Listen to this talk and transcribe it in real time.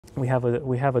we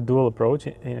have a dual approach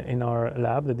in our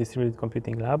lab, the distributed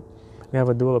computing lab. We have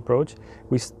a dual approach.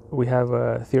 We have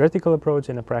a theoretical approach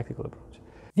and a practical approach.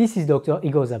 This is Dr.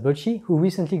 Igor Zablotchi, who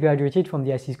recently graduated from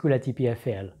the IT school at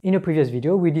EPFL. In a previous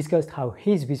video, we discussed how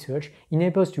his research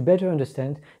enables to better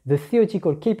understand the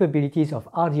theoretical capabilities of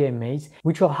RDMAs,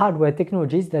 which are hardware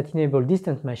technologies that enable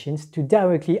distant machines to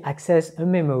directly access a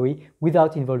memory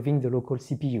without involving the local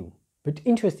CPU. But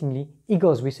interestingly,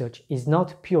 Igor's research is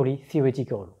not purely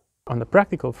theoretical. On the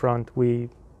practical front, we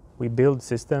build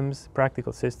systems,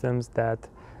 practical systems that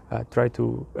try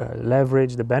to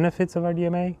leverage the benefits of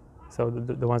RDMA, so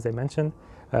the ones I mentioned,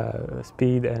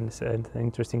 speed and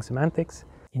interesting semantics.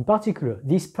 In particular,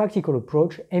 this practical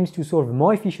approach aims to solve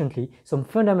more efficiently some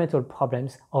fundamental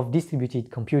problems of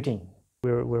distributed computing.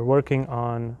 We're working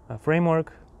on a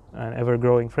framework, an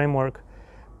ever-growing framework,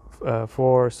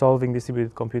 for solving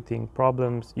distributed computing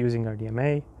problems using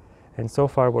RDMA. And so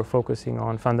far we're focusing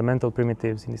on fundamental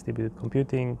primitives in distributed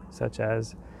computing, such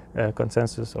as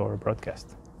consensus or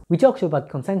broadcast. We talked about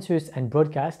consensus and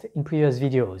broadcast in previous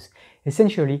videos.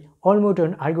 Essentially, all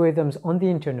modern algorithms on the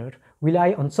internet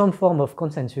rely on some form of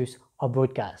consensus or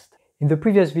broadcast. In the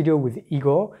previous video with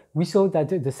Igor, we saw that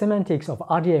the semantics of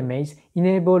RDMAs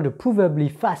enabled provably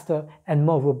faster and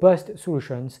more robust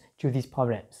solutions to these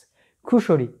problems.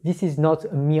 Crucially, this is not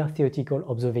a mere theoretical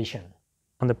observation.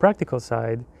 On the practical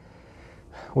side,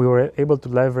 we were able to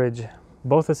leverage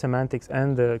both the semantics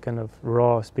and the kind of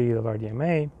raw speed of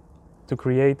RDMA to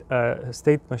create a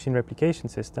state machine replication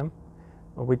system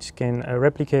which can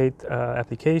replicate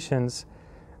applications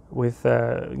with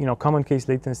common case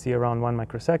latency around 1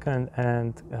 microsecond,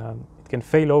 and it can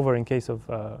fail over in case of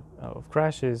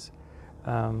crashes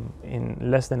in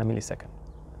less than a millisecond.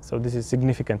 So this is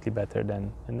significantly better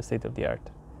than in the state of the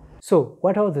art. So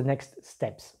what are the next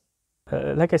steps?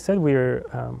 Like I said,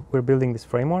 we're building this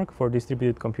framework for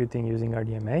distributed computing using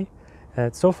RDMA.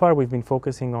 So far we've been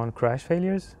focusing on crash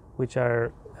failures, which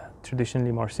are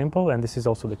traditionally more simple, and this is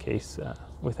also the case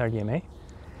with RDMA.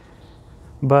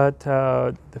 But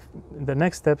the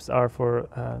next steps are for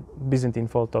Byzantine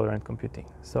fault-tolerant computing.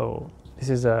 So this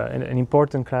is an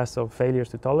important class of failures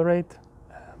to tolerate,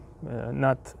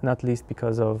 not least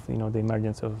because of the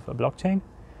emergence of a blockchain.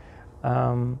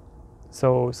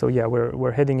 So yeah,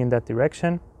 we're heading in that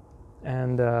direction,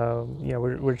 and yeah,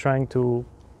 we're trying to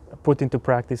put into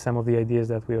practice some of the ideas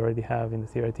that we already have in the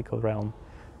theoretical realm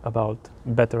about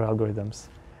better algorithms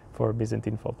for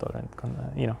Byzantine fault-tolerant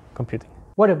computing.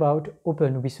 What about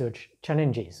open research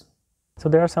challenges? So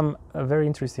there are some very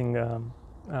interesting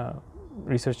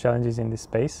research challenges in this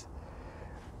space,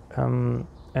 and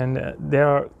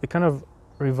they kind of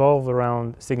revolve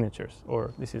around signatures,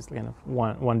 or this is kind of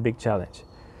one big challenge.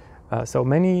 So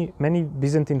many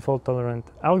Byzantine fault-tolerant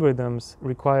algorithms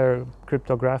require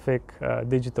cryptographic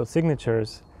digital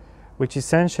signatures, which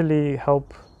essentially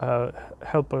help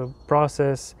a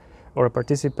process or a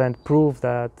participant prove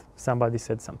that somebody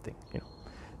said something.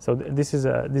 So these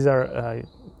are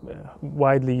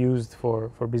widely used for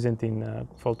Byzantine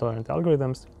fault-tolerant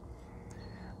algorithms,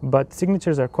 but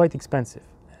signatures are quite expensive,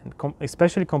 and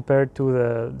especially compared to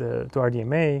to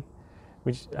RDMA,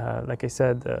 which, like I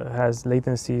said, has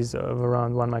latencies of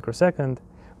around 1 microsecond.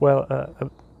 Well,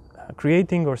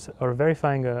 creating or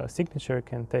verifying a signature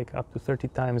can take up to 30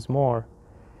 times more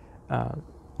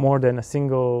than a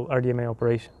single RDMA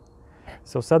operation.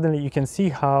 So suddenly you can see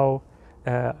how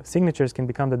signatures can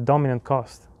become the dominant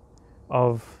cost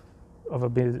of a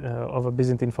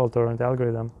Byzantine fault-tolerant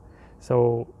algorithm.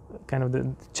 So kind of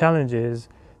the challenge is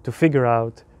to figure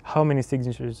out how many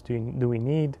signatures do we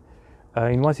need.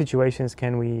 In what situations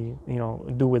can we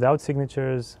do without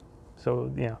signatures?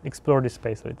 So yeah, explore this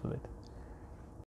space a little bit.